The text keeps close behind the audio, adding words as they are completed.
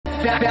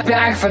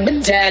back from the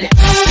dead.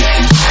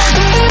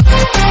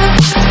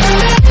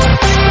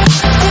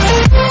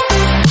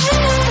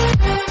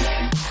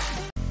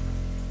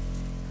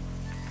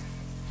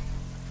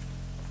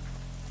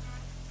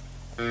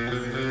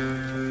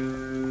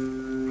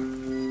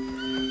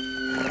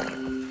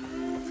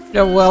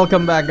 Yeah,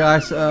 welcome back,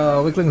 guys.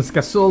 Weakling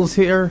Casuls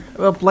here.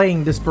 We're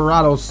playing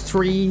Desperados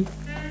 3.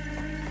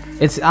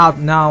 It's out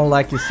now,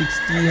 like the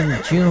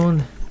 16th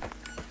June.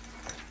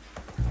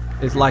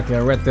 It's like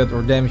a Red Dead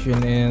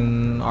Redemption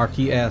in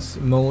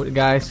RTS mode,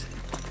 guys.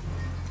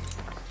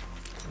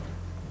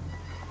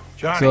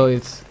 Johnny, so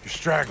it's you're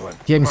straggling.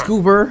 James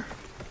Cooper.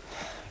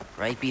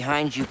 Right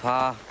behind you,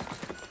 Pa.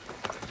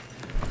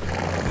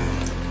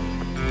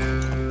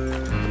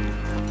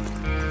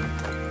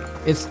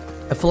 It's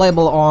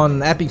available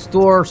on Epic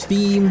Store,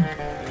 Steam,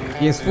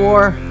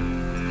 PS4,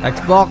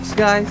 Xbox,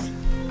 guys.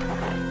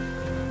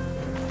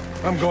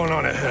 I'm going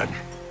on ahead.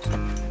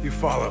 You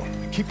follow.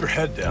 Keep your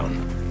head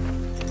down.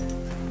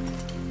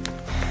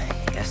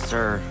 Yes,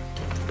 sir.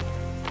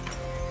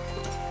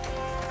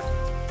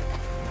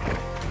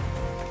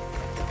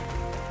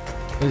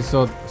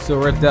 So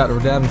Red Dead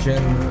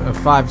Redemption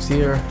 5's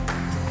here.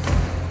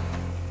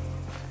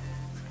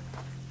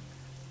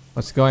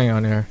 What's going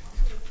on here?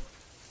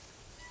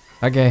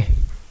 Okay.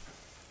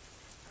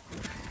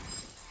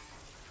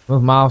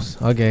 Move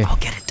mouse. Okay. I'll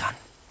get it done.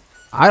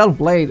 I don't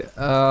play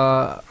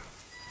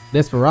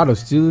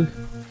Desperados 2.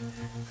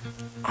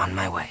 On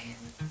my way.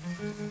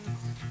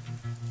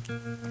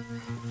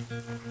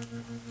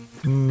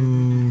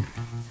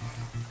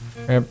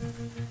 Yep.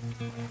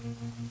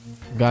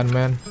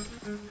 Gunman.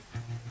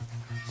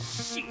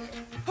 Shit!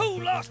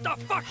 Who lost the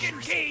fucking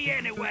key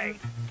anyway?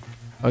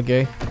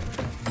 Okay.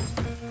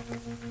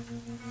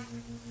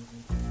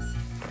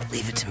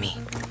 Leave it to me.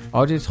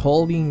 Oh, just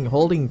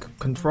holding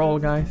control,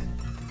 guys.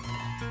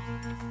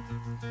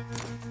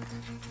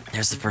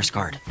 There's the first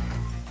guard.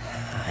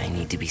 I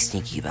need to be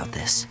sneaky about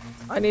this.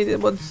 I need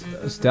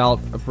a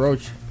stealth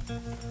approach.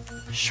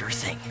 Sure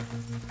thing.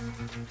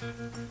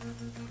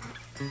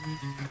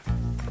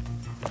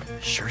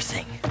 Sure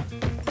thing.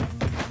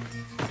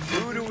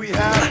 Who do we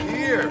have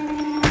here?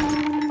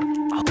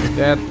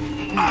 Dead.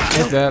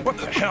 It's dead. What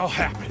the hell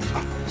happened?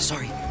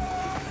 Sorry.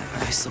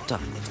 I slipped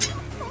up.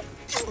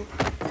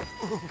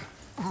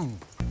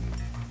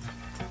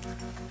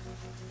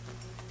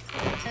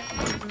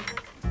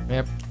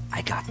 Yep.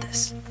 I got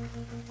this.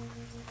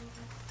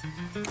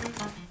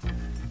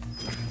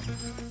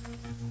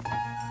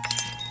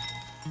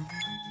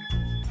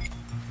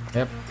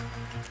 Yep.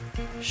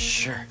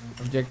 Sure.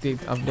 Objective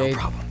update. No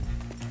problem.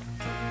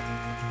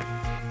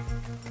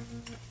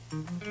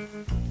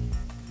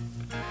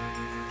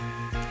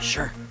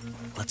 Sure.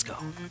 Let's go.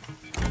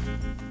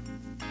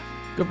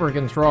 Cooper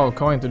can throw a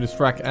coin to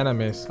distract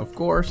enemies, of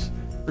course.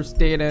 First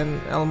aid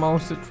and LMAO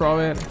to throw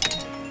it.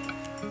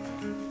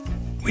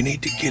 We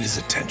need to get his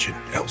attention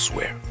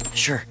elsewhere.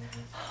 Sure.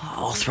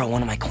 I'll throw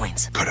one of my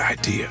coins. Good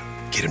idea.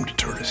 Get him to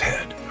turn his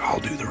head. I'll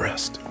do the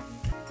rest.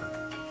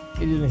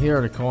 He didn't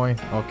hear the coin.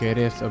 Okay, it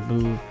is a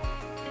blue.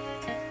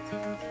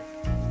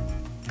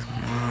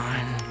 Come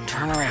on.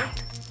 Turn around.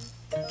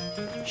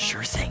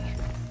 Sure thing.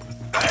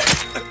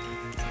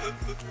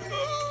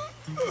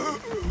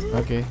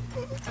 Okay.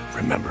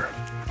 Remember,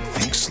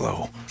 think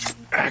slow,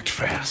 act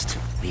fast.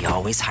 We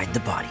always hide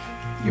the body.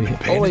 You've been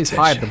paying Always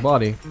attention. hide the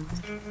body.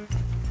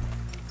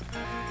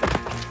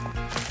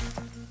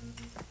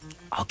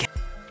 I'll get...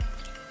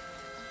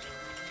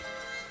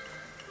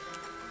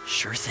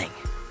 Sure thing.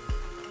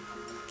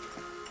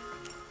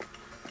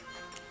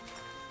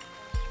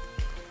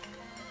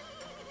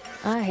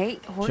 I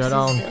hate horses, Shut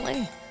down.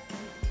 Billy.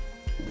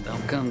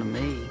 Don't come to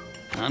me.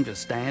 I'm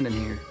just standing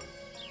here.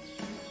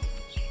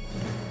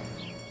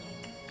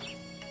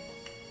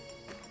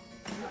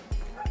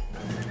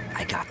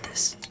 I got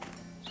this.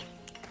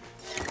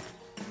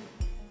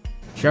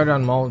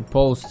 Showdown mode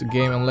posts the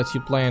game and lets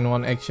you play in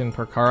one action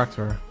per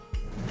character.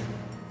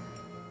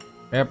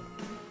 Yep.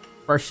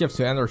 Press shift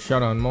to enter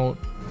showdown mode.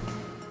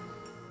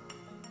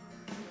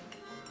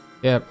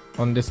 Yep.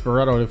 On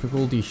Desperado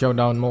difficulty,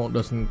 showdown mode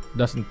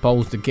doesn't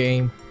pause the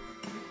game.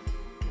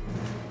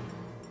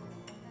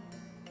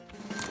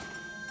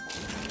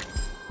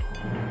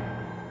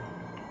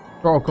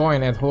 Throw a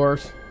coin at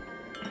horse.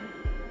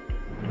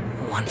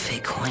 One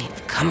fake coin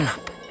coming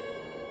up.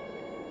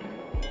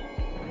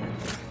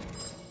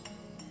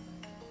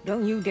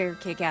 Don't you dare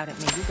kick out at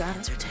me. You got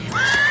Heads it. or tails.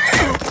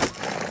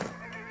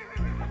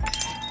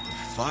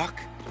 Fuck.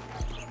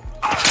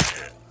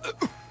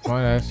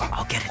 Coin nice.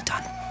 I'll get it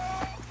done.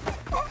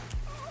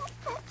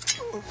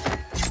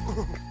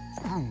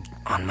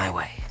 On my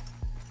way.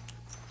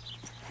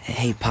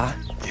 Hey, Pa.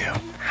 Yeah,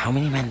 How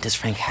many men does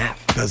Frank have?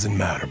 doesn't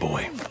matter,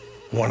 boy.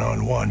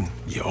 One-on-one,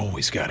 you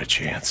always got a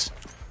chance.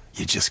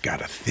 You just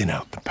gotta thin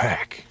out the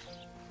pack.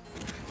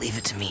 Leave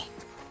it to me.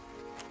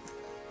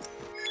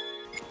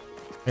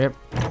 Yep.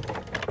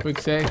 Quick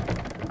save.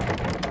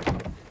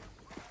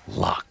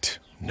 Locked.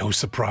 No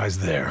surprise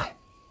there.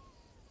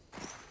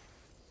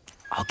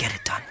 I'll get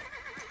it done.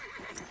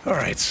 All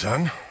right,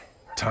 son.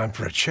 time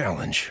for a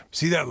challenge.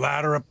 See that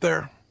ladder up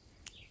there?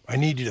 I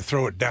need you to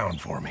throw it down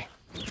for me.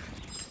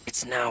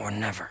 It's now or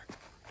never.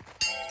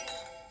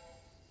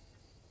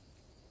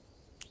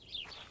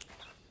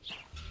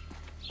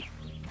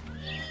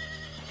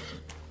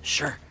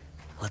 Sure,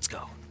 let's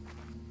go.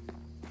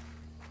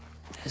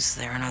 Is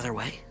there another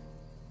way?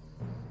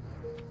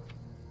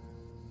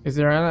 Is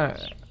there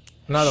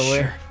another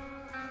way? Sure.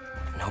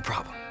 No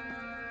problem.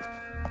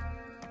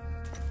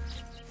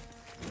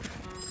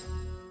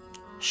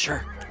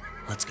 Sure,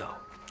 let's go.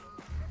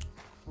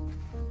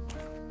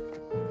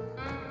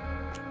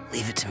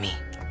 Leave it to me.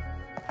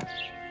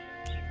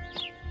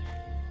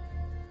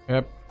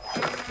 Yep.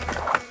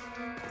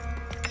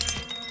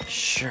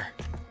 Sure.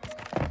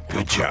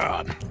 Good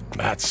job.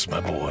 That's my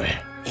boy.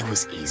 It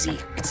was easy.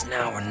 It's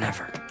now or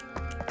never.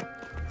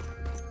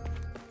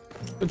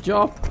 Good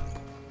job.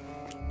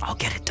 I'll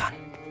get it done.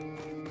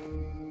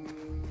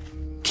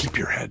 Keep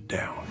your head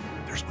down.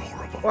 There's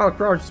more of them. While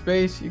crouch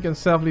space, you can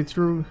safely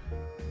through.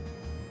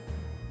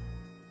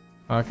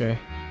 Okay.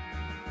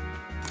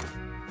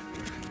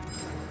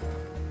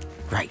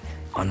 Right,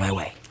 on my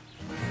way.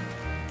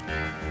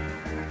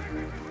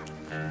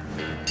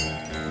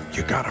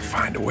 You gotta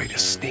find a way to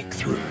sneak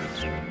through.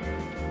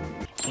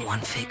 One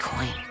fake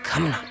coin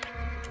coming up.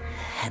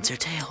 Heads or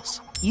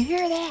tails? You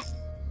hear that?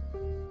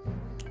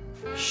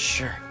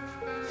 Sure.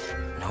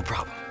 No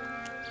problem.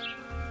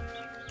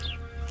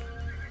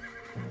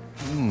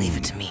 Leave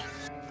it to me.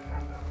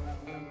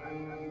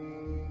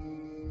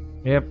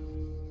 Yep.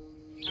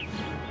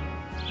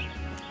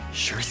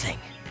 Sure thing.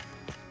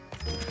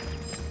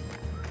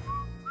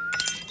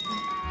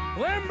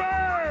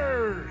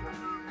 Limber!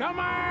 Come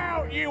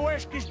out, you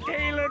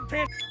whiskey-stealing,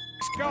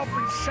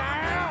 piss-scoping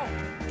sow!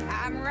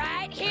 I'm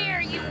right here,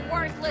 you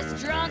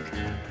worthless drunk.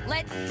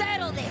 Let's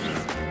settle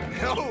this.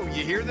 Oh,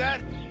 you hear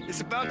that?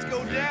 It's about to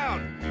go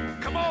down.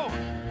 Come on.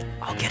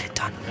 I'll get it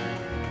done.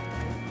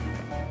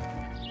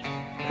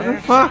 What the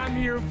Next fuck?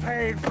 time you're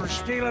paid for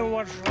stealing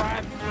what's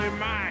rightfully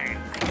mine.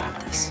 I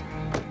got this.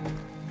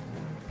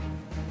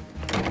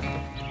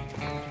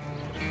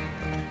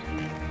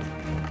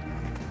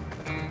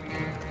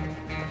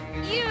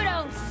 You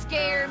don't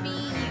scare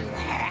me, you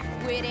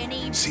half-wit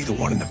any. See the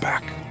one in the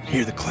back,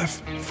 near the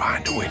cliff?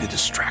 Find a way to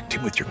distract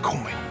him with your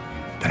coin.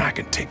 Then I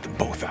can take them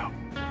both out.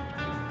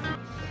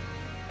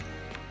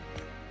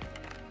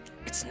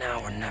 It's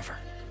now or never.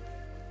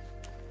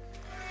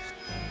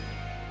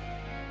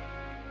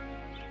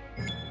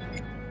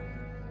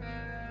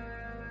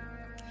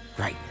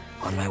 Right,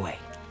 on my way.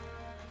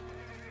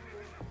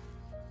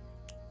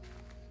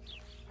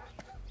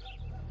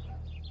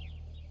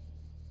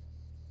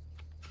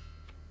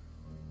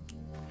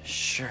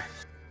 Sure.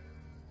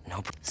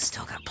 Nope.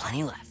 Still got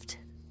plenty left.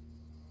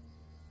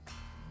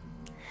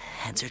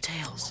 Heads or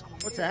tails?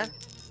 What's that?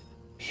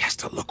 He has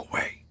to look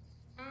away.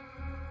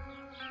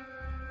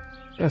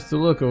 Just to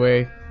look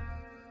away.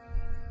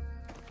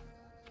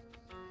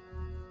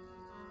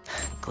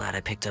 Glad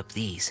I picked up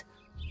these.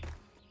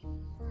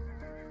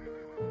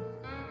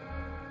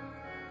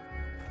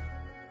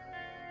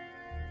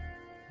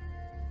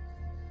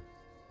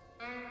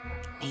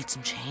 Need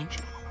some change?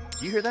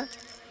 You hear that?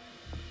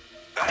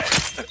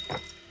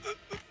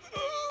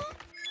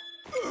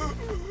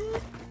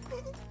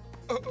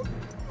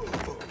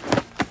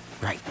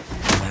 Right,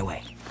 on my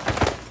way.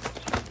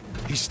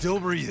 He's still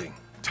breathing.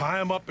 Tie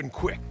him up and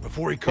quick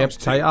before he Yep, comes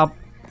tie to. up.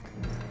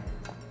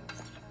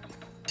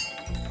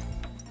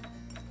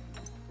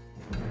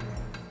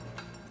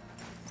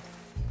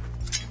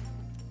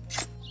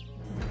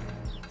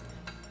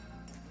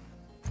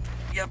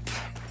 Yep.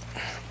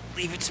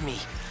 Leave it to me.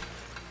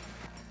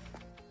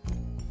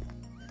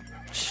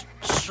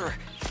 Sure.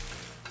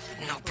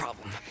 No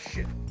problem.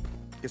 Shit.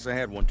 Guess I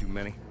had one too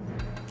many.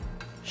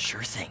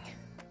 Sure thing.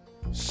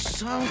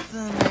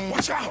 Something ain't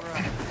Watch out!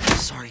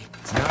 Sorry.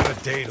 It's not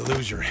a day to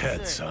lose your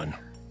head, son.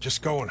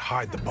 Just go and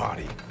hide the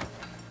body.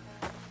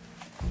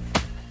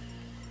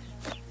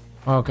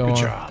 Oh, come Good on.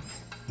 job.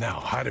 Now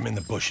hide him in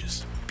the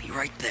bushes. Be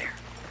right there.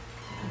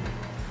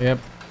 Yep.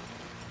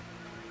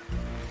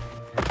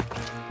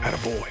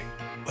 Attaboy.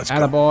 Let's go.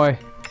 Attaboy.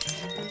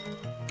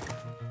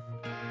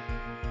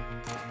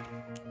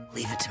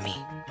 Leave it to me.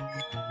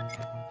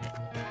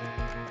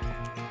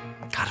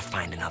 Gotta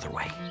find another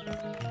way.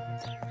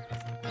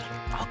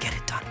 I'll get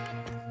it done.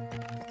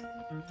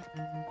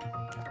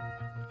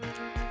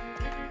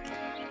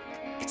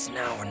 It's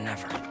now or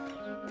never.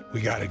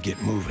 We gotta get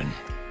moving.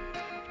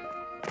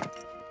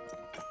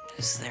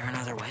 Is there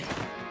another way?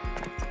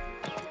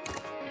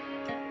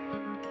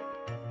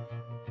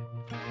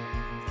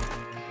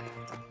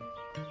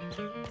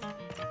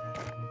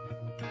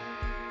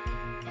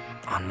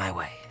 On my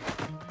way.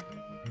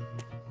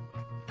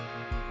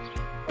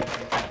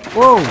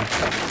 Whoa!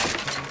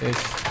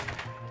 Ish.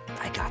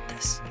 I got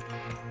this.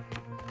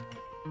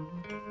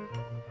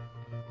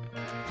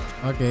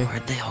 Okay.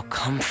 Where'd they all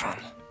come from?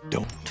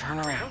 Don't. Turn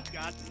around.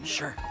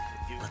 Sure.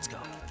 Let's go.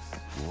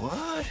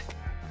 What?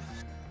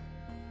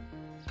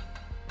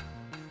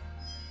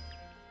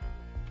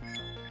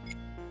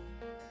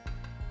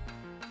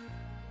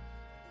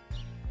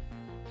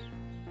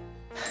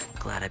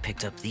 Glad I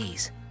picked up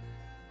these.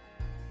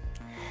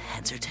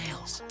 Heads or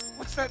tails?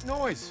 What's that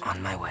noise?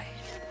 On my way.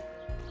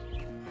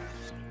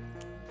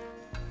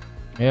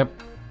 Yep.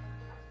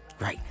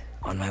 Right,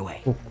 on my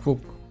way. Fook, fook.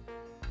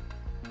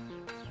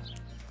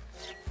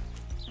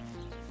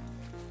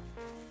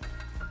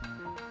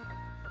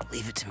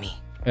 Leave it to me.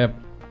 Yep.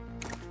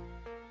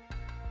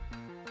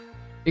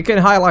 You can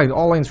highlight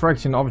all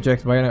interaction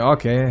objects by...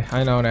 Okay,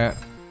 I know that.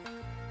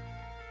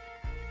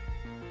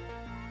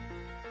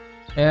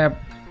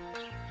 Yep.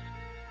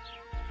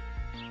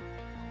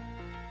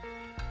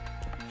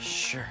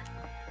 Sure.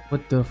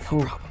 What the No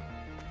fuck? problem.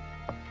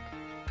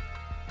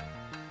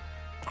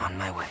 On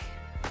my way.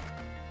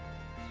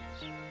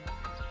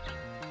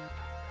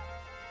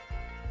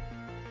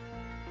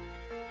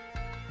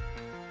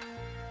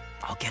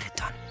 I'll get it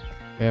done.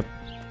 Yep.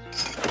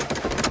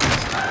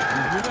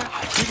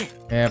 I did it.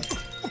 Yep.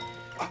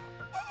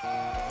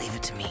 Leave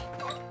it to me.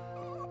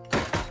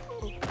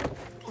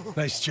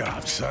 Nice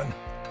job, son.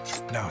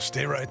 Now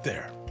stay right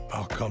there.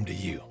 I'll come to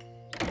you.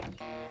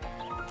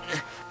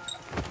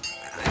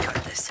 I got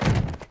this.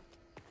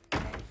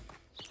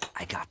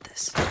 I got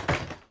this.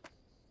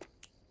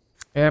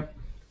 Yep.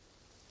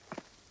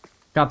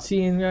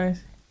 Cutscene,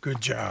 guys.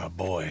 Good job,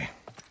 boy.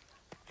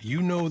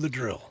 You know the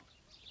drill.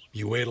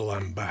 You wait till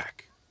I'm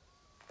back.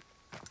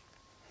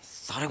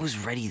 Thought I was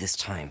ready this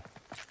time.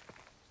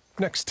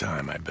 Next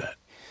time, I bet.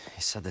 I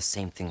said the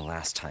same thing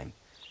last time.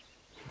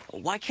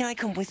 Why can't I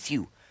come with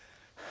you?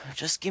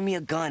 Just give me a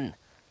gun.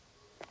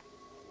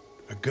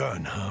 A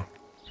gun, huh?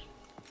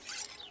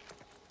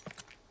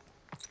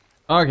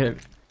 Okay.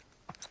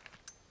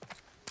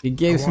 He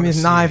gives I me wanna his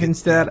see knife you hit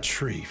instead. that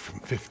tree from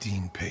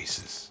 15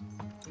 paces.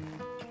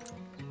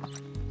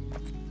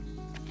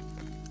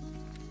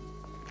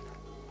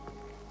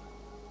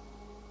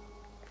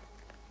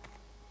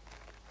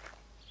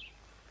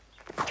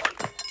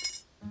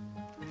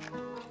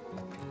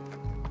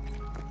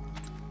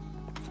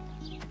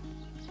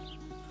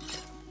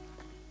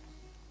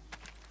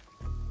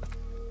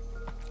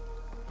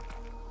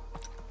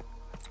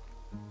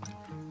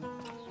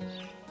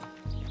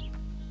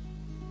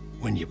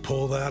 When you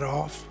pull that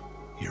off,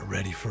 you're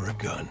ready for a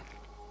gun.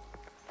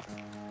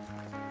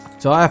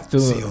 So I have to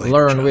See you later,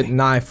 learn with Johnny.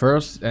 knife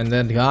first and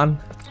then gun.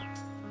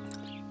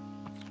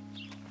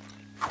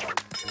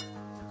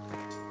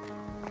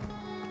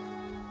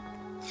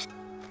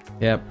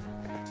 Yep.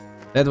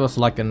 That was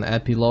like an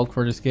epilogue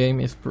for this game.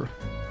 Is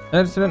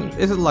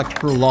it like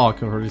prologue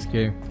for this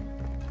game?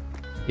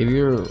 If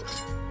you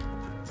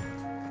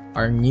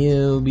are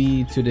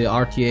newbie to the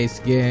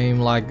RTS game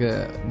like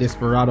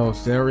Desperados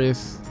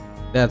series,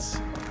 that's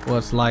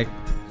was like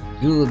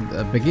good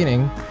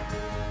beginning.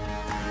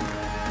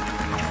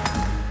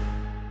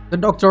 The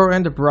Doctor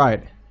and the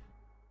Bride.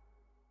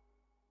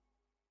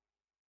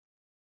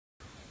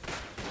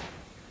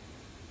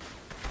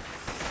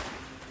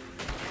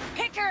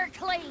 Pick her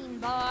clean,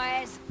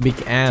 boys.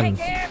 Big Ann.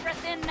 Take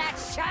everything that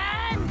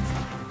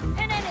shines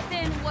and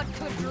anything what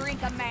could drink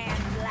a man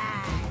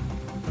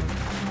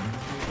blind.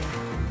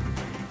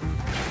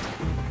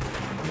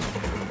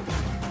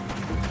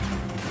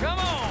 Come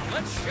on,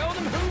 let's show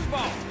them who's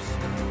boss.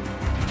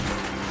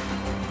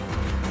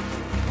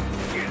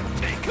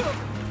 Take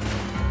cover.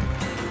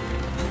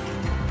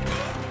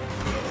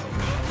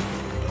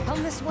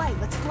 Come this way.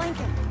 Let's flank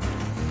him.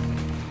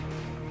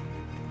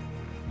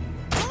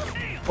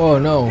 Oh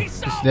no, it's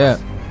that.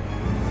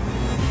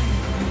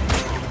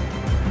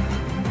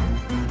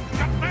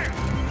 Up there!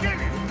 Get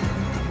him!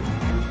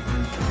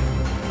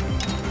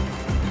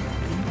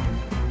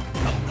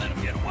 Don't let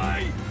him get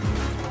away.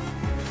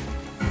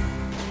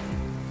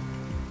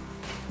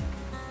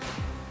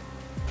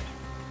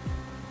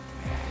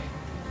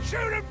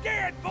 Shoot him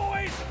dead,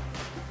 boys!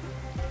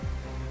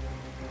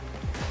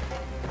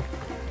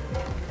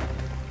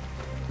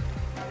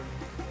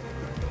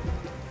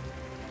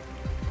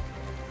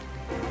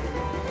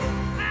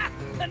 Ah,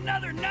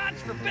 another notch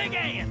for Big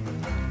Ann.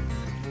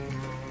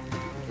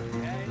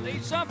 Hey,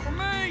 leave some for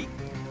me.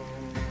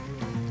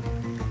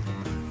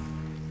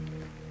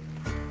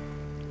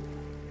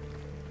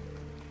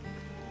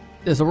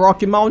 There's the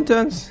Rocky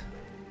Mountains.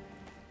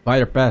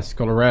 Fire Pass,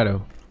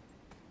 Colorado.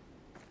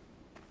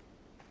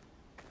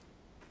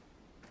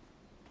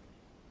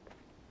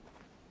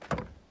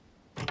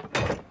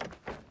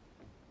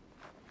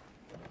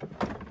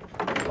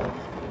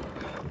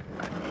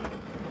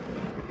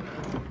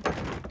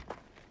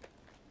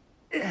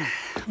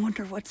 I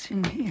wonder what's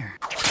in here.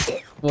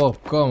 Whoa,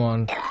 come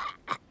on.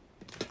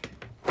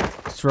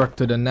 Struck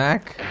to the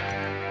neck.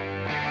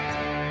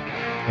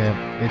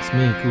 Yep, it's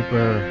me,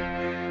 Cooper.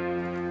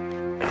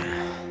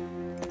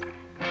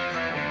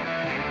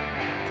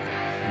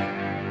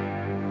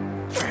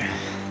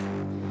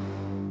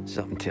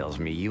 Something tells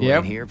me you Yep.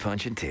 ain't here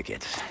punching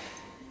tickets.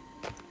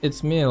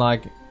 It's me,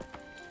 like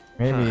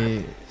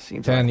maybe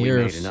Seems 10 like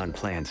years. we made an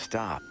unplanned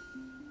stop.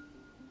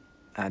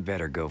 I'd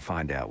better go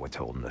find out what's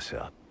holding us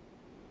up.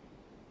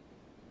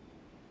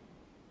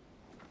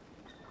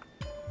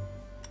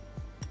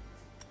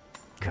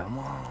 Come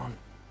on.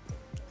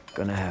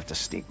 Gonna have to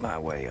sneak my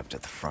way up to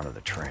the front of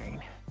the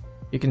train.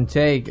 You can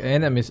take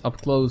enemies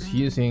up close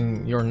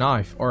using your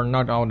knife or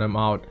knock them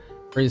out.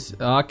 Freeze.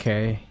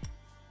 Okay.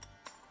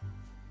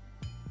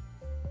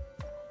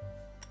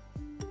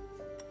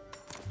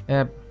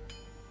 Yep.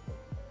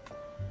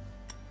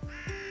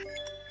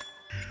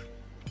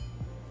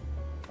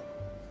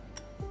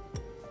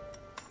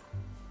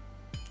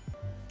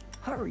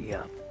 Hurry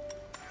up.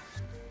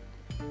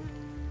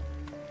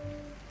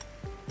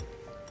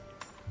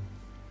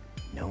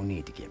 No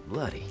need to get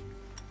bloody.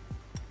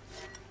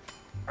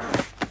 You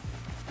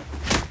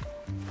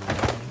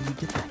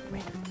defect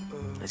me.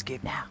 Let's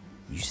get now.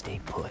 You stay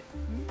put.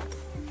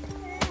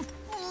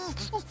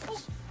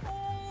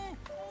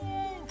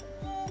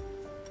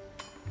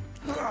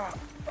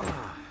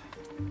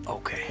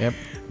 Okay. Yep.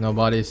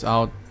 Nobody's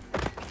out.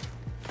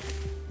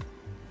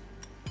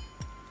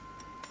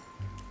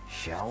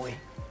 Shall we?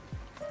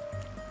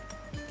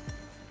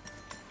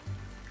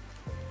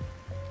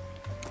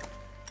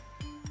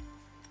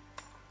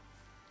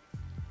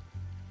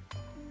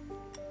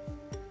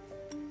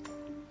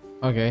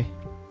 Okay.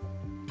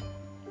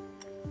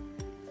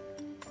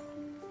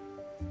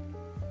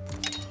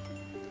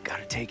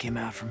 Gotta take him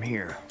out from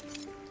here.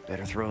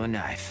 Better throw a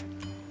knife.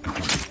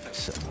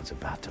 Someone's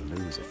about to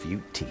lose a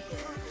few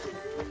teeth.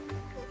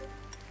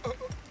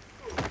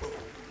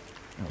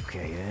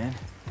 Okay, then.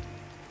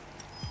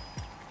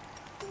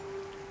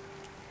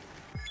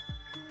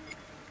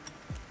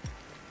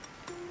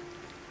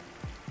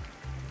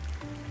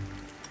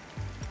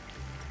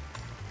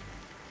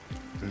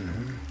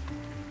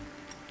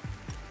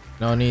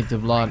 No need to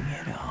blood.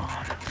 Get on.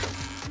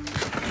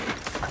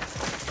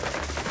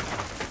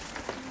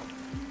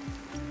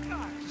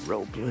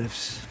 Rope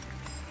lifts,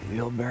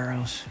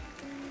 wheelbarrows.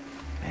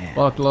 Man,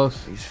 Well,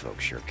 close. these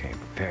folks sure came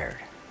prepared.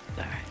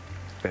 All right,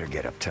 better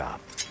get up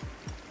top.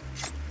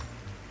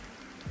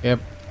 Yep.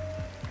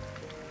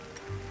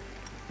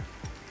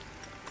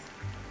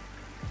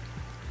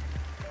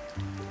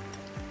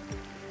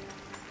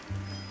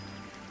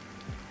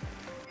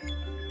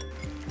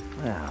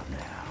 Well,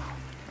 now,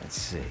 let's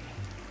see.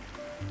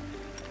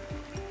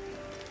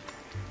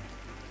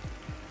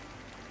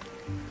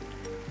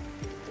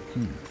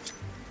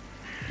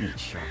 Need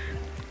sharpening.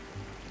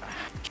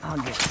 I'll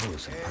get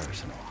close and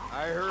personal.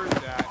 I heard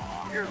that.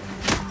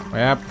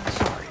 Yep.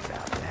 Sorry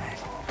about that.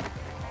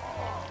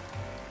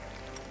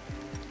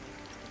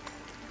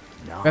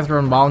 No, Let's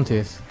run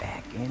bounties.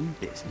 back in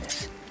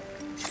business.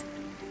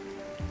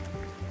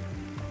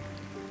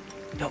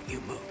 Don't you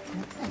move.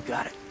 You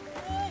got it.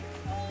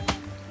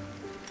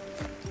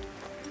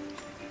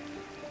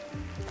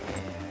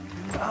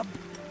 And up.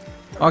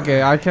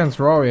 Okay, I can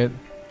throw it.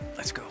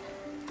 Let's go.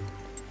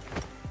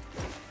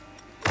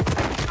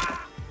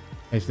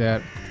 Is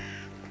that?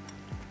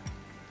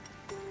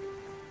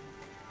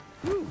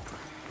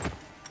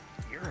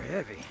 You're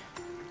heavy.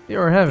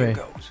 You're heavy. Here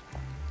goes.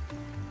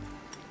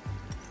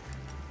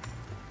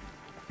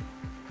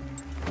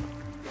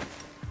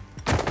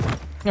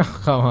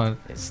 Come on.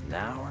 It's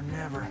now or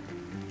never.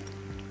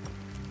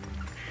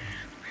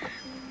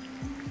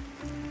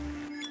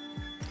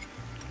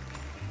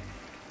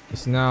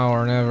 It's now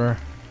or never.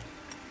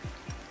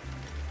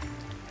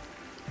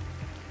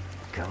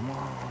 Come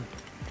on.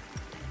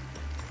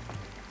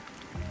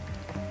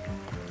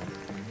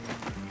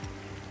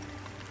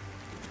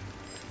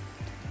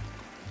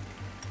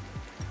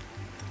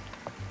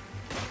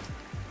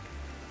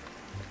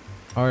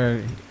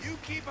 Alright, You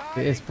keep he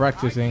hiding. is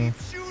practicing. I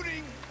keep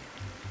shooting.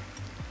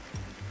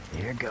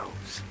 Here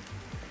goes.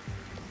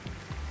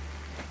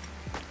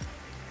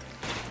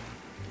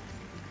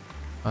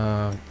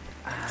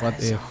 What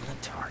Eyes if? on the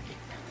target.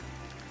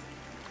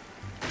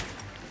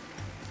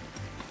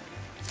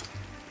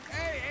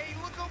 Hey,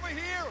 look over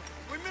here.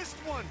 We missed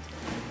one.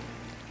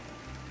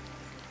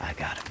 I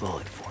got a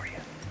bullet for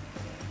you.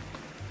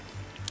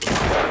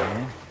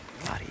 And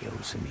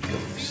adios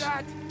amigos. See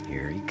that?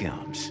 Here he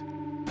comes.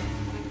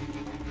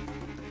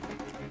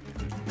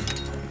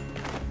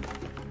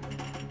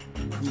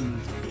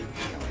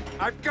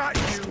 I've got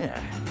you.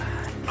 Yeah.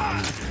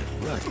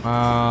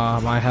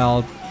 My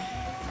health.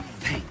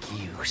 Thank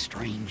you,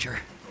 stranger.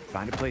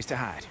 Find a place to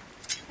hide.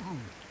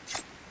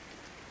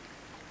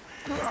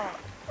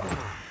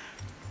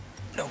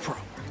 No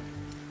problem.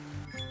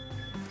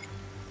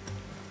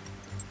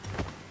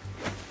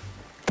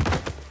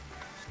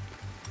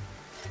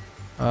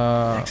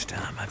 Next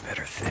time, I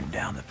better thin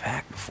down the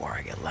pack before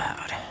I get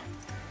loud.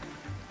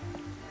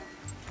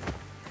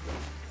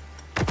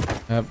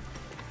 Yep.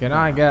 Can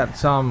I get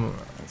some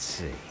Let's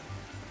see.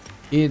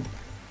 eat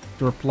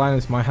to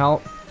replenish my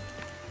health?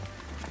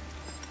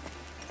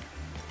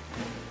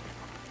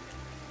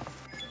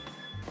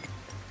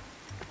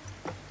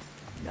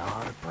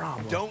 Not a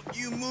problem. Don't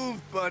you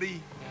move,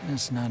 buddy.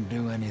 Let's not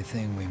do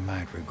anything we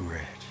might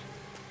regret.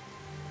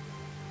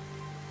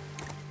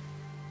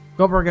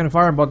 Copper can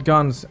fire both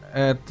guns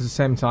at the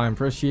same time.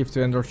 Press shift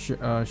to enter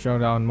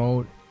showdown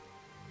mode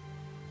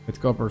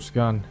with Copper's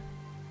gun.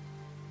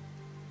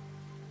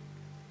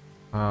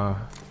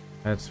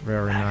 That's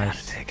very I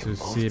nice gotta take to them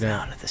both see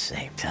down that. at the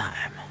same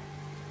time.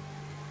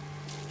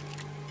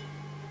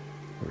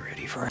 We're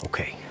ready for it.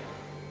 Okay.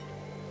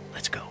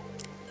 Let's go.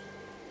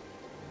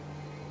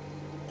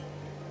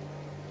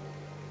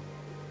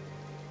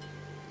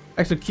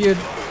 Execute.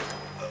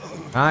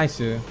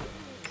 Nice.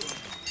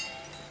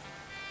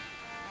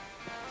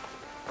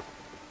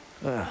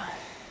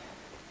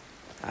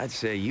 I'd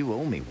say you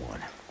owe me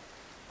one.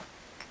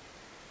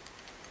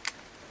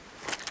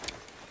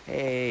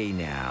 Hey,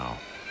 now.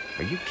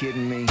 Are you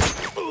kidding me?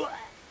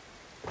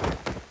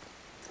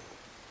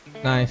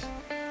 Nice.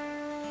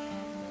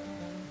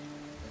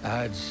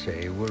 I'd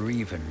say we're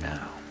even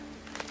now.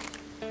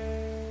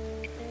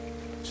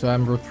 So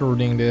I'm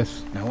recruiting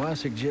this. Now I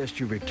suggest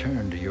you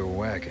return to your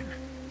wagon.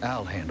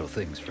 I'll handle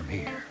things from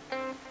here.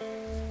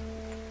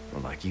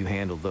 Well, like you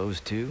handled those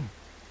two?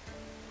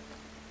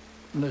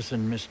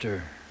 Listen,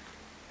 Mr.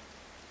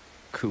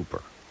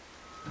 Cooper.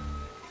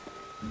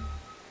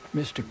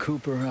 Mr.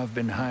 Cooper, I've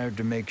been hired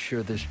to make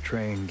sure this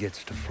train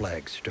gets to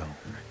Flagstone.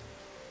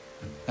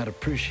 I'd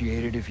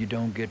appreciate it if you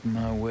don't get in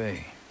my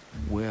way.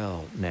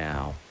 Well,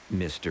 now,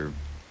 Mr.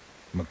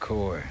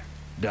 McCoy.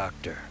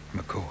 Dr.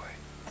 McCoy.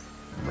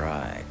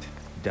 Right,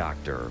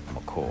 Dr.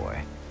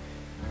 McCoy.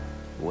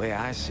 The way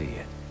I see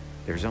it,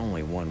 there's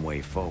only one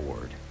way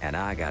forward, and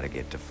I gotta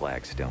get to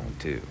Flagstone,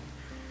 too.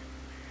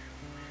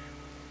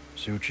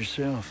 Suit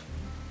yourself.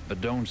 But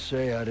don't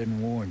say I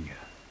didn't warn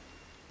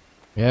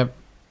you. Yep.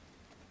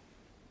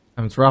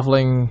 I'm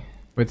traveling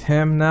with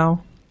him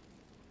now.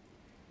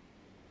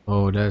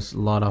 Oh, there's a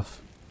lot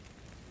of...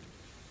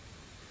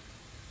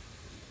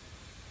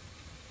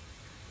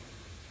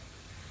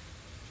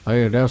 Oh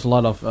yeah, there's a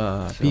lot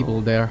of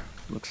people there.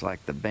 Looks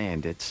like the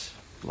bandits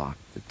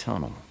blocked the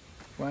tunnel.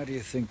 Why do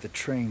you think the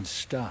train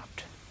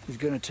stopped? It's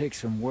gonna take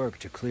some work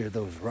to clear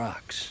those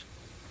rocks.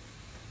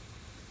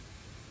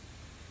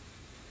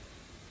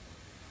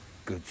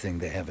 Good thing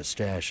they have a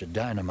stash of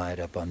dynamite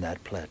up on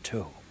that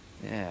plateau.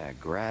 Yeah,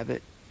 grab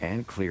it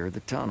and clear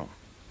the tunnel.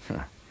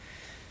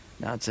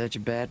 Not such a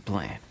bad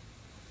plan.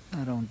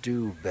 I don't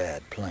do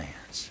bad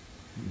plans.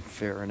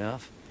 Fair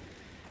enough.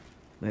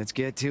 Let's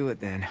get to it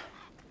then.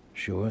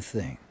 Sure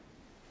thing.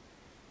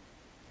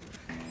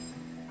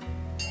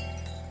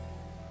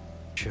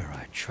 Sure,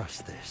 I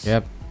trust this.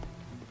 Yep.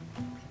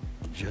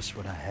 Just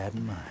what I had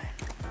in mind.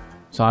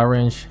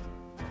 Syringe.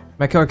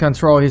 McCoy can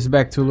throw his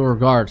back to lure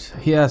guards.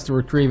 He has to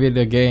retrieve it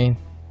again.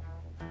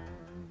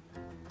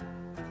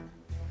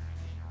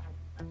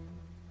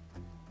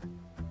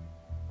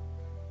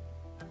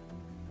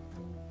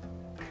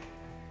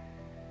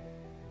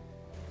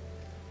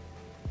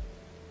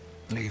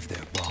 Leave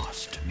their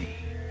boss to me.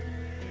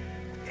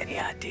 Any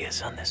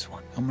ideas on this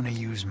one? I'm gonna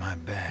use my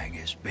bag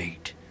as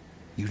bait.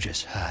 You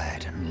just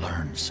hide and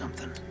learn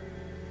something.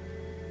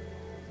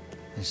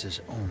 This is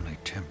only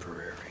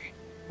temporary.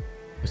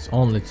 It's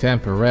only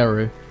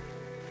temporary.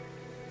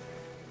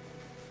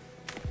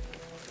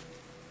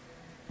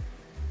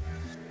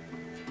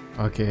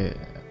 Okay.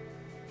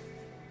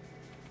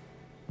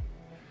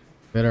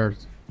 Better.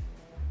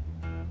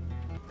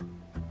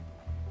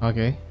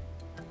 Okay.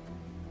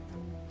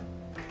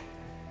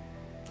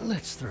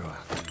 Let's throw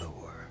out the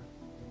door.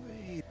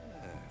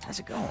 How's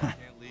it going?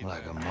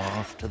 Like a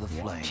moth to the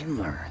flame. Watch and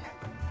learn.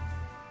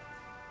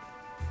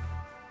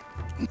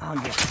 I'll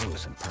get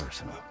close and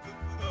personal.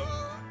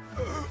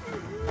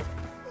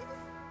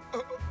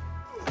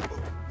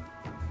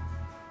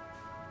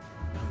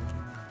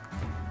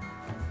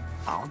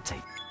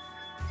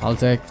 I'll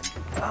take.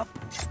 Up.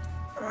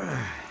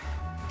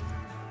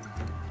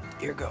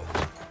 Here goes.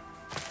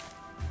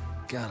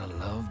 Gotta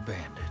love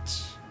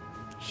bandits.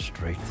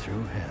 Straight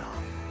through hell.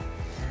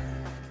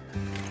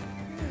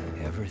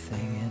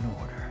 Everything in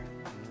order.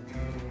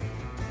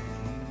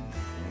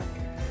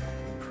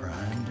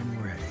 Primed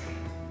and ready.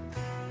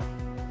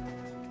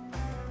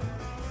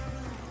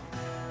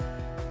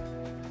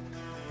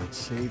 It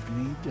saved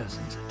me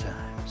dozens of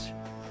times.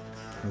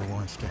 Who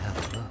wants to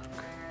have a look?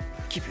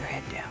 Keep your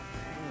head down.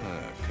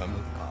 Come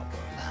on, Papa.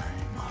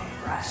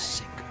 All right.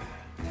 Sinker.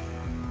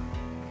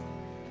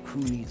 Who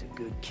needs a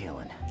good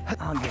killing?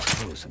 I'll get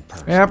close and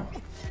personal. Yep.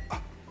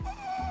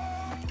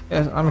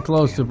 Yes, I'm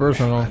close to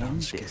personal. Right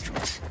on schedule.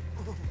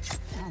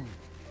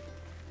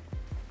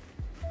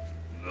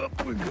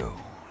 Up we go.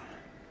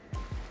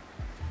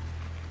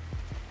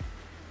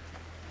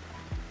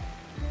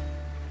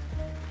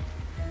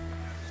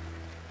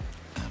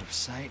 Out of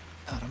sight,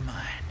 out of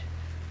mind.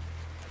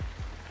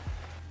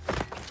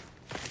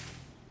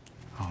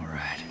 All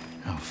right,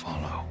 I'll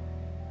follow.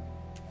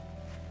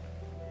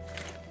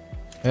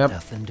 Yep.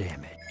 Nothing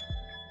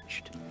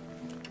damaged.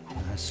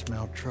 I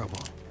smell trouble.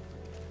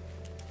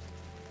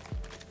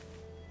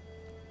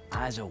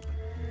 Eyes open.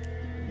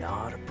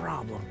 Not a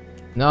problem.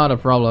 Not a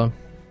problem.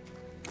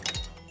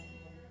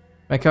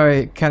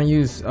 McCoy can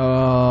use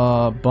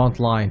bond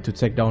line to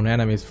take down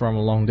enemies from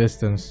a long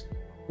distance.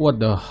 What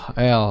the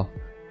hell?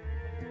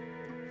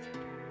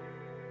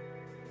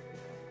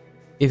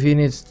 If he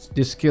needs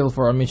this skill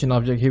for a mission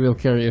object, he will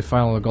carry a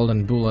final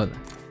golden bullet.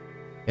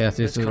 Yes,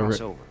 this is Let's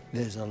cross over.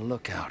 There's a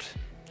lookout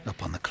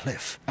up on the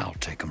cliff. I'll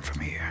take him from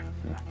here.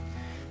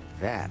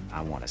 That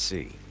I want to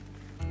see.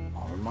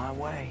 On my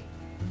way.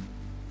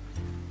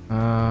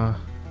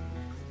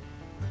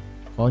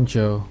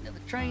 Poncho. Another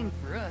train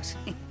for us.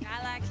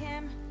 I like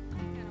him.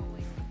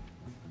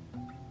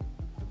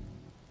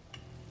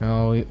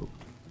 No,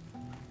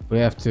 we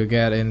have to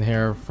get in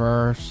here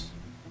first.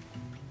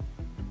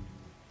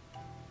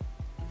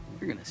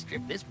 We're gonna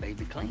strip this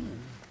baby clean.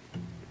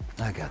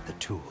 I got the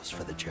tools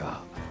for the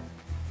job.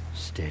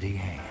 Steady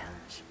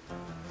hands.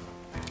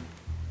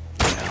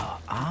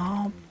 Well,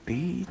 I'll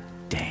be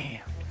damned.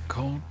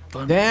 Cold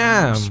Thunder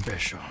Damn.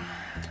 Special.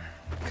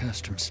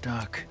 Custom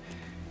stock,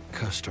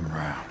 custom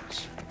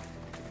rounds.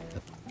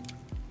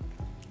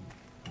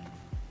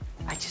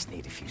 I just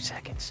need a few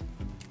seconds.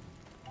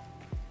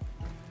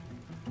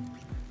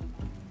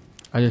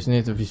 I just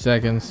need a few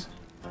seconds.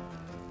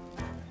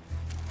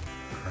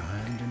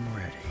 Primed and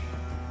ready.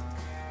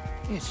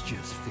 It's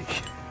just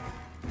fishing.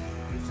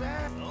 Is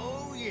that?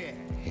 Oh, yeah.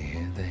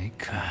 Here they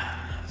come.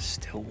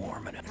 Still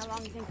warming up. How long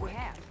do you think we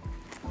have?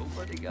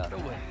 Nobody got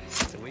away,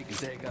 so we can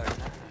take our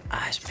time.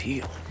 Eyes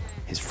peeled.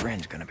 His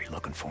friend's gonna be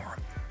looking for him.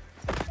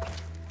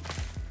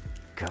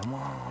 Come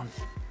on.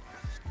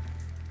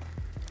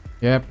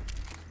 Yep.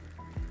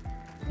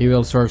 He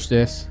will search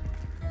this.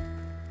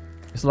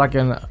 It's like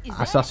an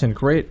Assassin's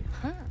Creed.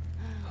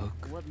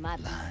 Hook, What might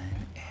be?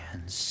 line,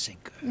 and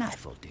sinker.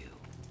 Knife will do.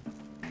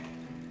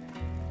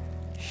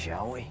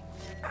 Shall we?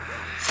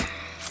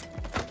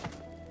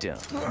 Done.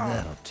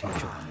 That'll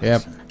teach you a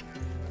Yep. lesson.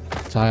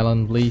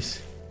 Silent,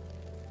 please.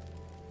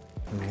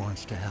 Who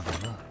wants to have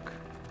a look?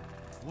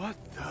 What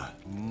the?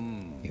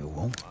 You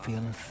won't feel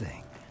a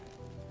thing.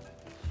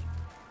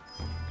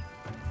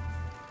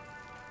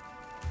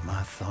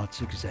 My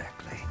thoughts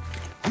exactly.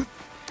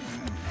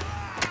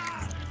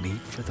 Meat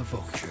for the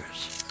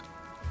vultures.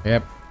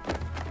 Yep.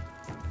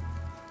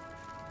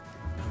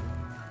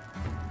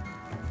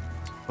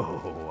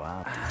 Oh,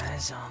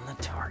 eyes on the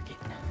target.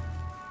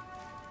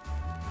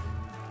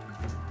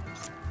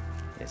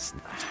 It's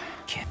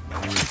can't no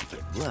need to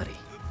get bloody.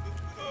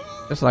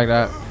 Just like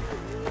that.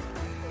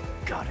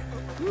 Got it.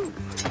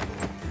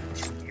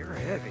 You're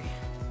heavy.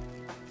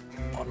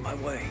 On my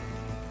way.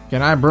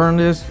 Can I burn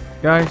this,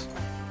 guys?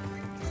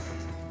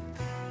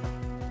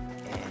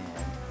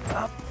 And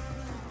up.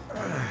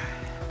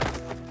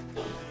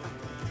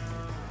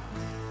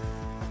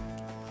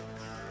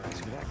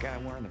 See that guy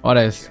wearing the What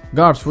is?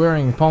 Guards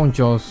wearing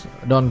ponchos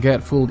don't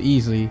get fooled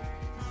easily.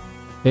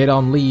 They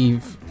don't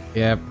leave.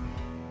 Yep.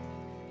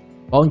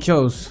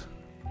 Ponchos.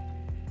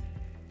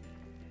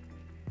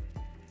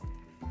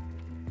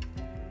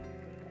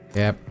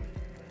 Yep.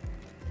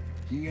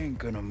 He ain't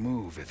gonna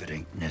move if it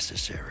ain't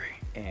necessary.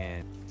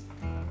 And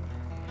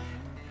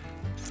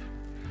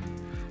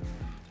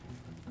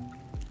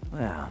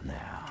well,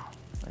 now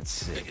let's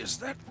see. Is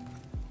that?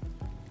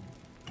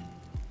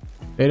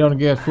 They don't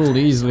get fooled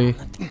easily.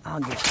 I'll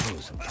get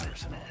close and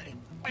personal.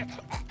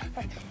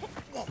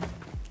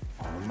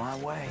 On my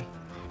way.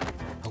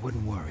 I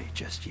wouldn't worry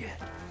just yet.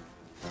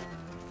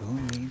 Who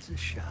needs a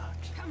shot?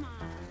 Come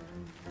on.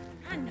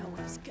 I know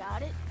he's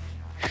got it.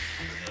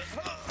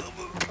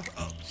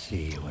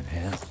 See you in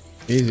hell.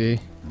 Easy.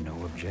 No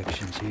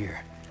objections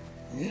here.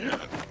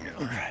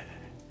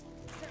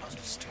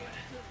 Understood.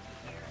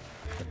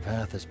 The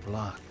path is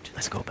blocked.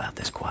 Let's go about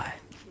this quiet.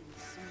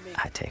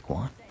 I take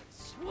one.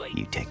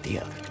 You take the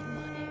other.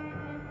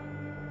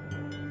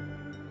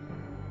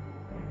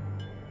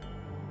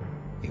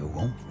 You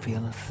won't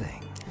feel a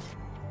thing.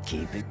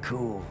 Keep it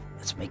cool.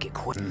 Let's make it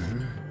quick.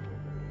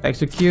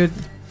 Execute.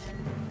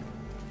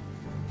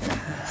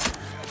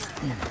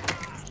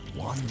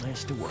 One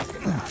less to worry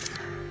about.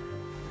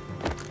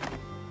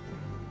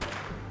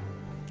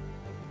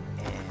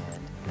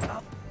 And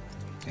up.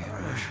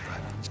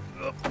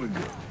 Up we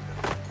go.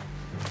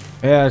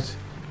 Yes.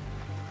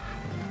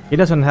 He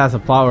doesn't have the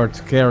power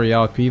to carry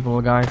out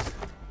people, guys.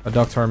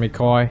 Dr.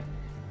 McCoy.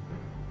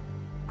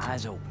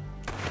 Eyes open.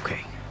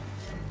 Okay.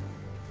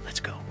 Let's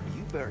go.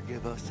 You better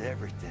give us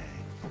everything.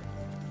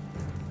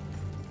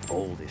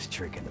 Oldest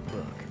trick in the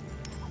book.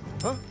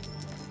 Huh?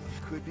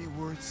 Could be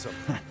worth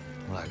something.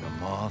 Like a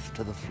moth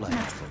to the flame.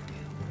 Knife will do.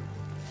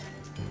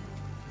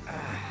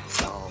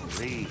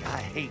 Golly, I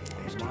hate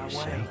wasting My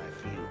yourself way.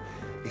 like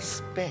you.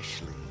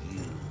 Especially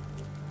you.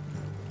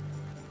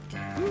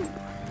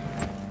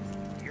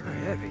 You're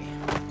heavy.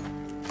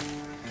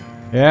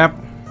 Yep.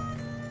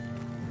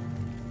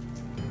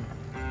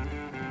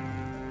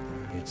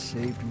 It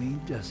saved me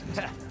dozens.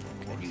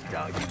 And you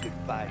thought you could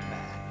fight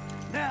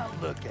back. Now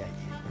look at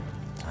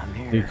you. I'm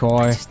here. Decoy.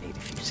 I just need a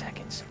few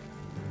seconds.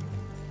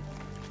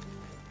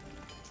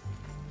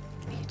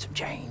 Need some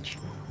change.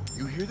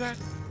 You hear that?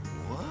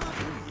 What?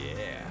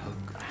 Yeah.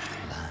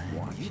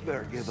 One. You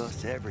better give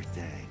us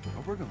everything,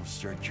 or we're gonna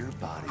search your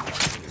body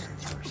here.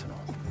 Personal.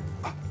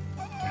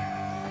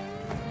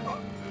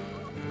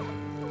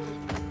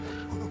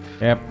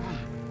 Yep.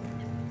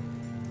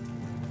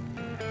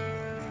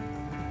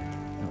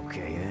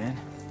 Okay then.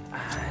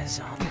 Eyes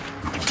on.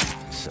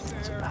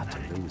 Someone's about to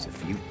lose a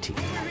few teeth.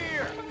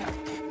 Here!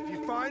 If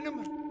you find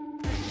them,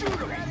 shoot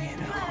them!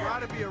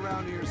 Gotta be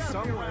around here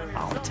somewhere.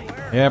 I'll take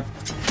it. Yep.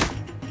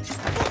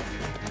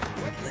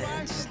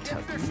 Let's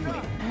tuck you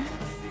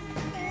in.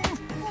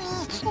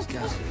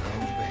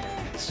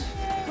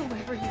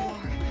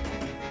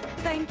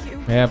 Thank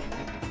you. Yep.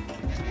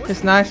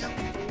 It's nice.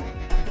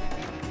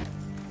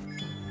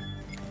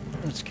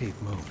 Let's keep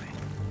moving.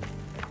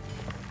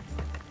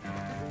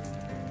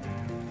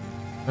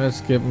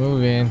 Let's keep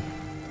moving.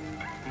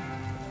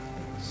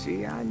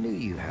 See, I knew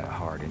you had a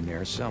heart in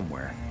there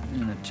somewhere.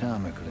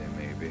 Anatomically,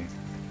 maybe.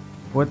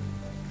 What?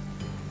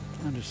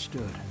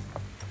 Understood.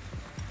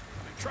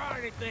 Try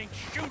anything,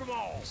 shoot them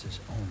all. This is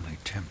only We're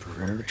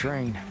temporary. the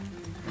train.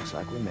 Looks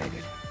like we made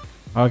it.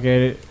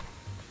 Okay.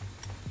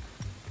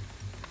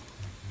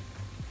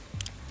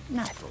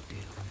 Knife will do.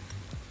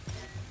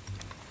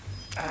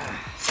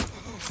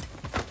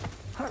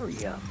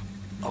 Hurry up.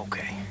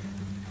 Okay.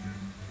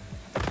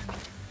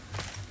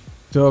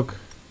 Took.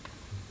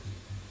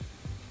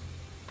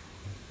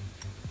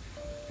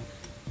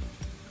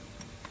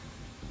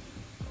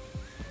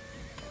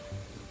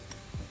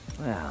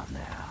 Well,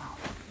 now,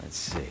 let's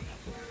see.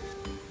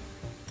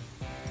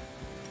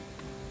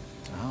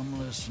 I'm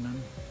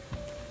listening.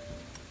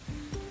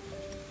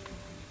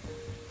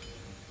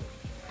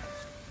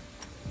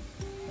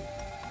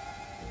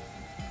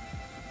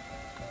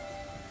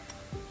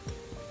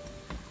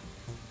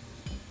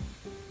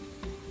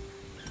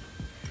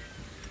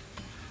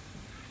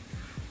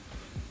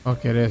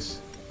 Okay,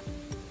 this.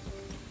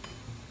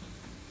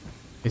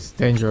 It's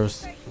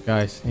dangerous,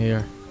 guys,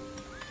 here.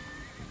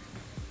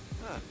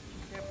 Huh.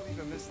 Can't believe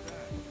I missed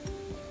that.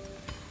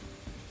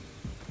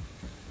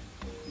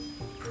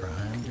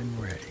 Primed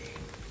and ready.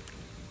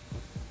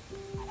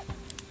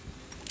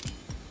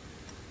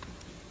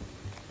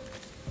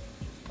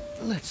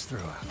 Let's throw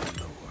out the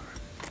door.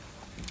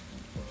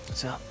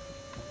 What's up?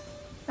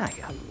 I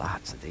got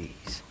lots of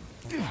these.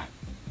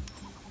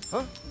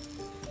 Huh?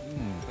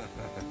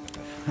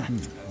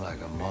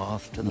 Like a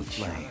moth to the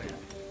flame.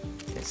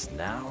 It's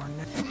now or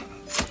never.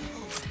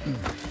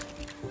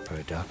 For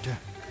a doctor?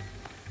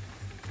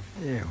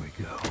 There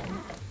we go.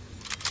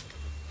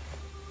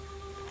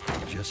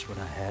 Just what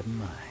I had in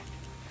mind.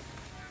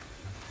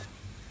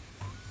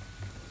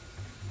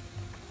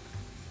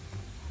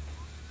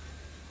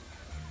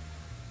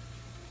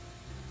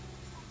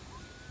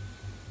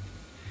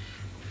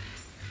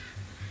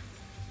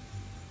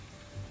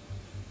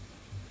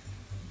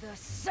 The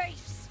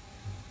safes.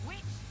 Which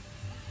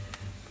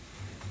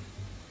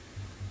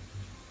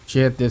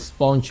Shit, this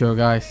poncho,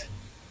 guys.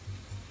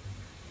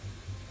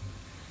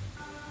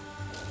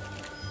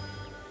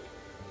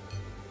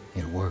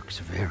 It works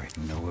very.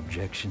 No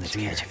objections Let's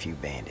here. catch a few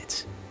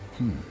bandits.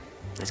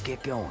 Let's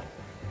get going.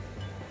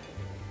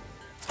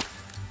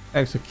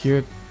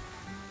 Execute.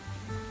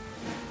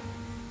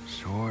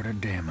 Sword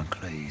of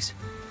Damocles.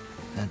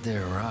 That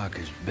there rock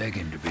is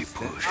begging to be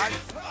pushed.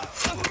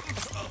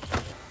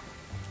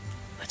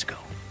 Let's go.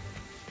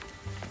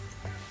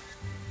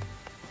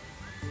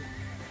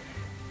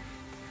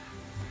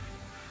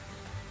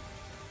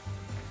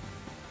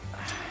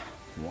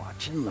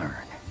 Watch and learn.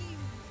 you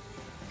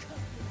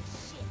company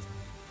shit.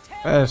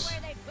 Tell Yes. me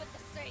where they put the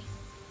safes.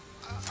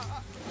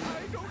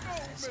 I don't know,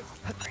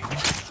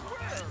 miss.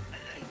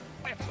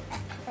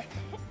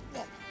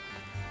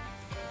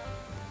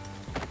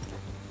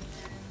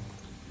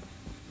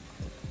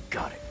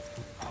 Got it.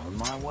 On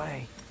my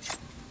way.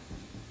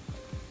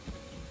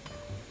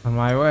 On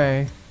my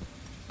way.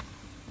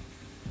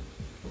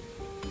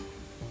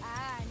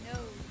 I know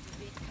the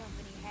big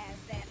company has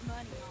that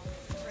money on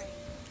this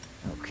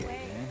train. Okay,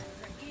 then.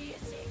 Where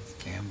is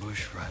it?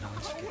 Ambush right on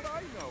How schedule. would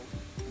I know?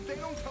 They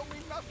don't tell me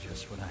nothing.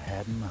 Just what I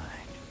had in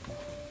mind.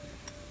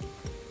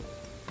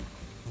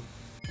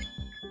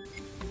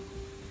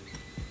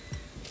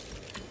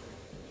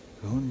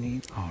 Who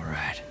needs? All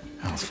right,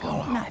 I'll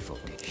follow. Knife will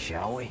do,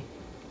 shall we?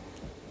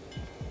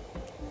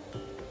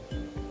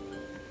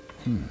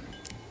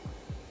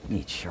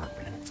 Needs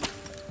sharpening.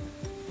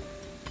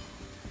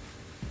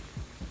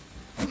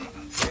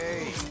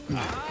 Hey,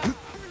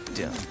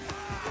 Done.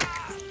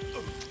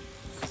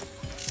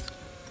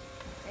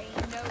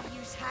 Ain't no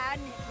use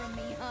hiding it from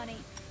me, honey.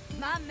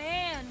 My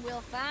man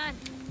will find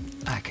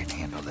it. I can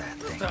handle that,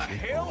 thank the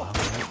you. hell? Oh,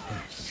 I'm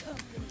like this.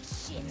 Company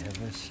shit.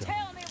 Never so.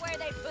 Tell me where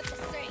they put the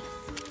safes.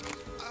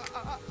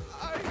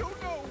 I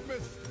don't know,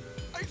 miss.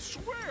 I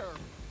swear.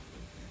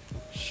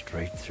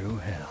 Straight through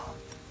hell.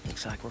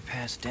 Looks like we're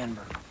past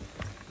Denver.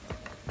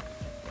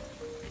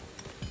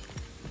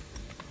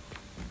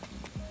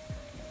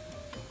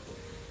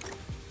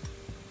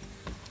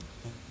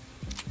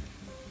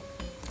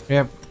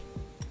 Yep.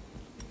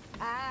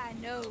 I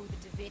know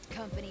the DeWitt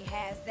company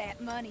has that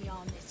money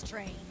on this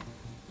train.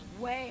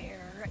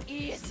 Where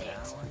is it?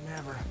 Now or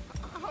never.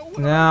 How would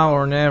Now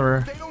or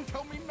never. They don't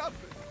tell me nothing.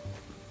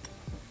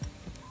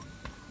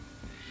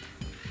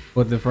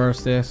 Put the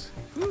first this.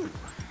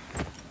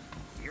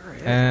 You're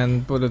it.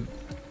 And put it.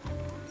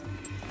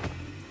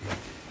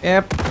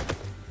 Yep.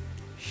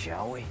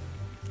 Shall we?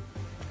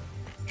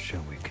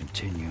 Shall we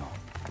continue?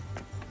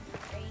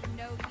 Ain't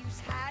no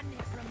use hiding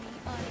it from me,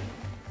 honey.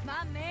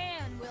 My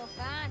man will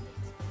find it.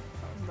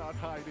 I'm not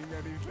hiding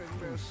anything,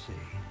 We'll miss. see.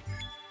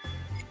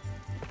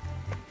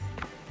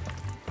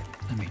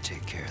 Let me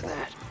take care of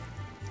that.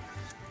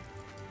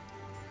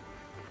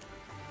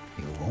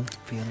 You won't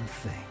feel a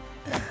thing.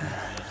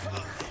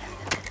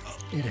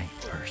 It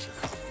ain't personal.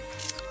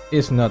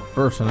 It's not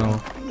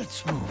personal.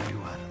 Let's move you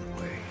out of the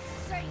way.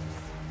 Safes!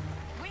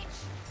 Which?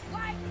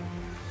 Why?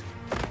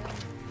 I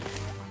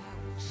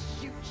will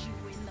shoot you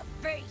in the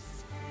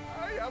face!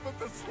 I haven't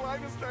the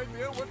slightest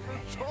idea what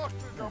you're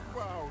talking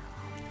about.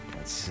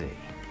 Let's see.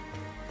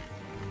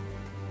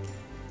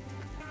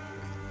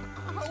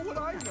 How would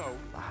I know?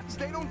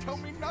 They don't tell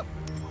me nothing.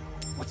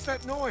 What's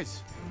that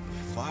noise?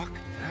 Fuck,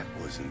 that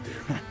wasn't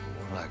there.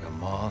 Like a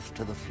moth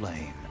to the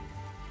flame.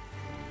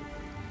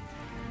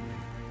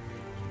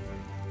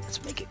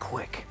 Let's make it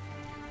quick.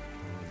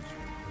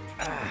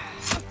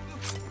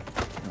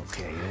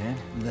 Okay, then.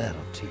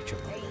 That'll teach him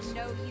a Ain't lesson.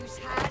 no use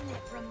hiding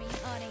it from me,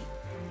 honey.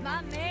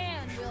 My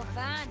man will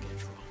find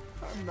it.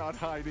 I'm not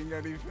hiding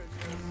anything.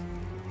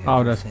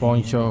 Oh, that's Everything in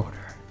Poncho. order.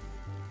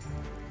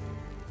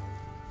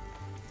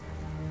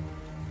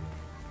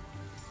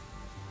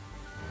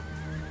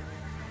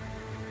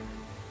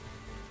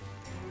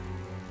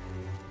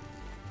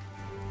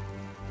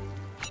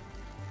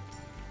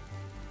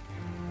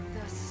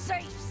 The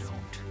safes! Don't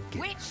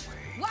get Which?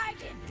 away.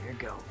 Wagon! Here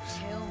goes.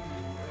 Tell me,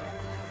 or I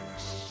will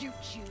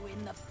shoot you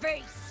in the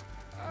face!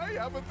 I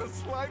haven't the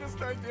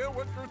slightest idea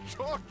what you're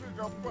talking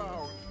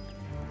about.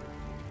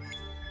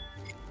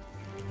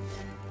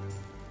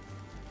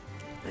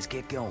 Let's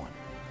get going.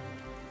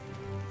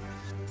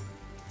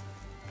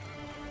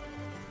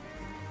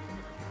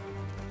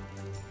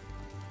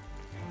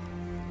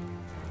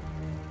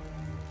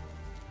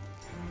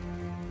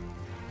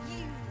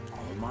 You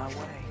On my way.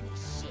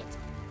 shit!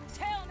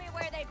 Tell me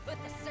where they put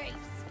the safes!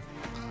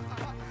 I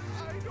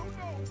don't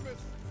know,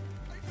 miss.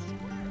 I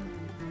swear.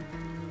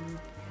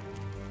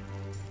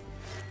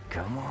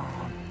 Come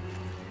on.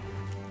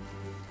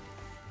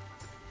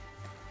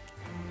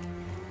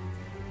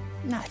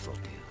 Knife will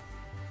do.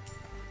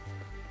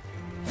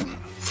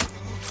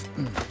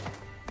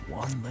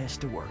 One less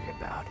to worry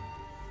about.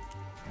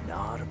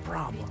 Not a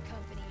problem.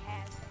 Company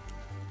has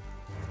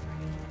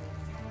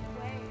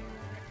where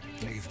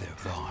is Leave their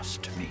boss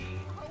to me.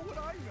 How would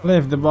I know?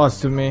 Leave the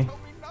boss to me. Tell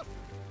me nothing.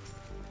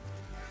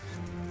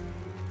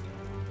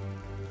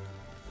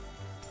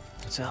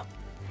 What's up?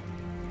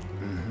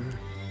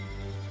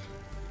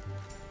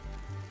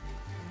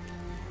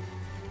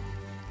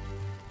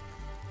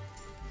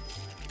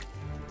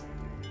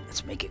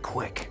 Let's make it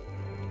quick.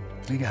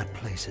 We got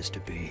places to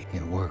be.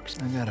 It works.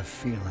 I got a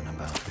feeling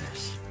about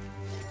this.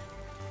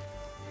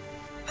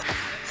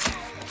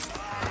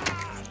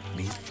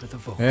 Leave for the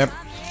vote. Yep.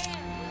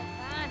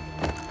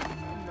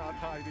 I'm not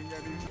hiding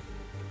anything.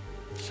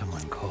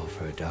 Someone call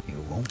for a doc. You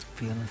won't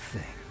feel a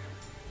thing.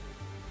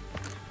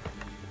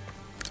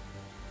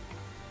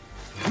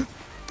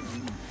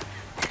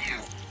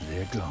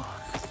 They're gone.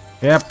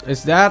 Yep,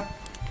 it's that.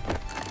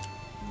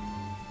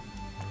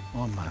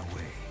 On my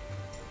way.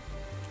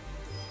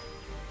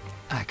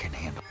 I can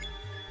handle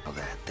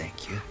that,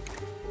 thank you.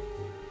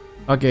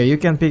 Okay, you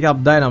can pick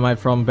up dynamite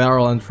from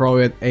barrel and throw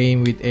it.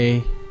 Aim with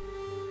A.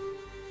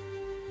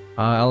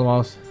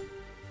 Almost.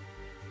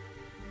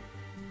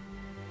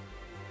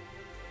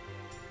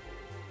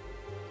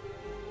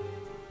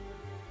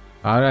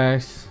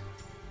 Alright.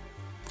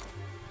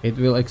 It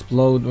will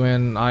explode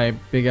when I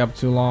pick up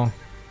too long.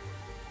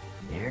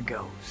 Here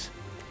goes.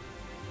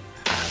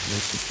 I've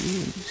lit the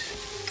fuse.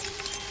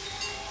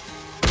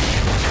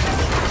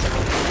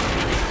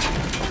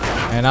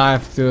 And I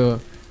have to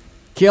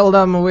kill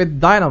them with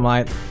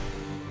dynamite.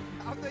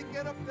 How'd they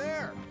get up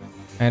there?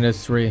 And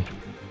it's 3.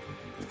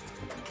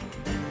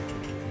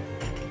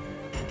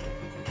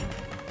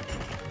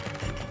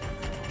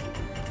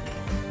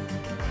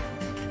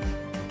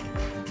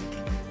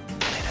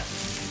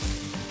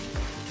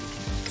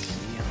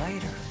 See you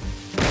later.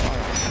 All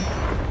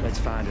right, let's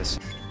find a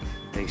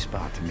safe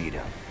spot to meet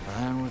up.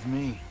 Fine with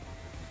me.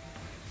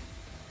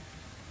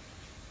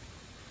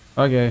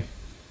 Okay.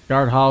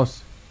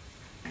 Guardhouse.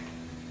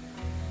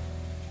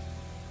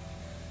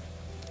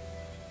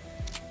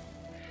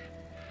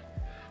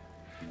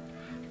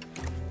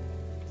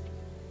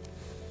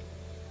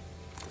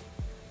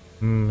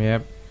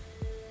 Yep.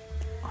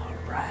 All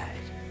right.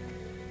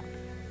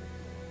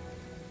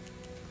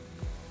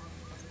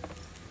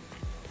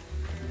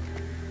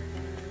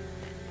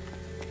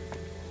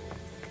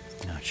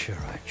 Not sure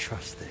I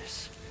trust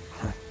this.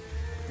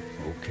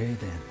 Okay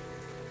then.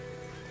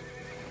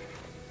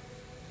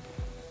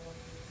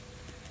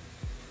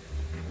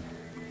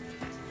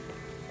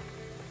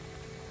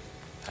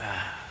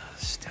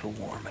 Still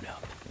warming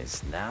up.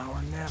 It's now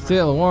or never.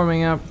 Still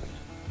warming up.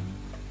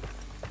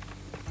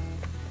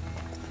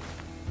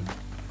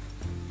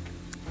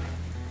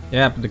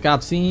 Yep, the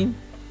cutscene.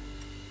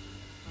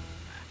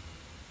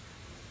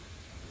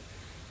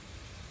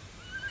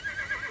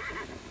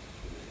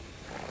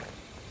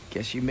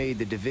 Guess you made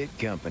the DeVitt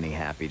company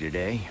happy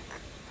today.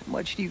 How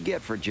much do you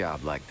get for a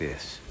job like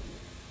this?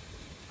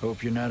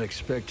 Hope you're not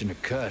expecting a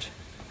cut.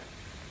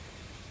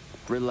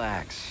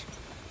 Relax.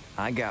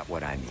 I got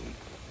what I need.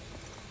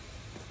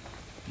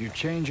 You're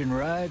changing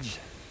rides?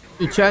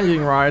 You're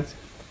changing, right?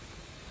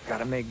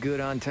 Gotta make good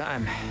on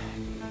time.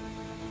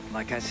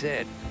 Like I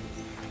said,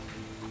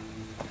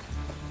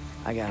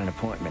 I got an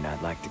appointment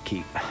I'd like to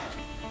keep.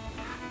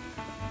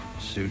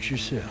 Suit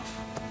yourself.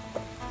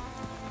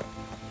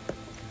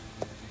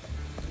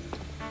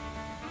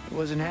 It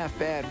wasn't half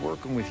bad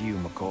working with you,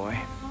 McCoy.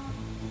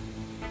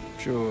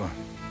 Sure.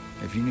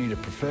 If you need a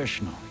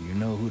professional, you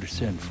know who to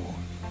send for.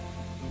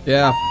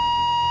 Yeah.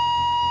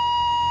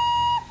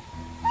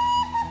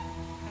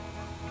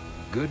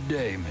 Good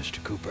day,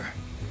 Mr. Cooper.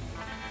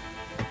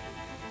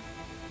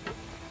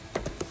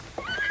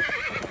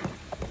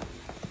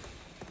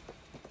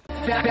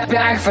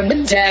 Back from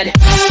the dead.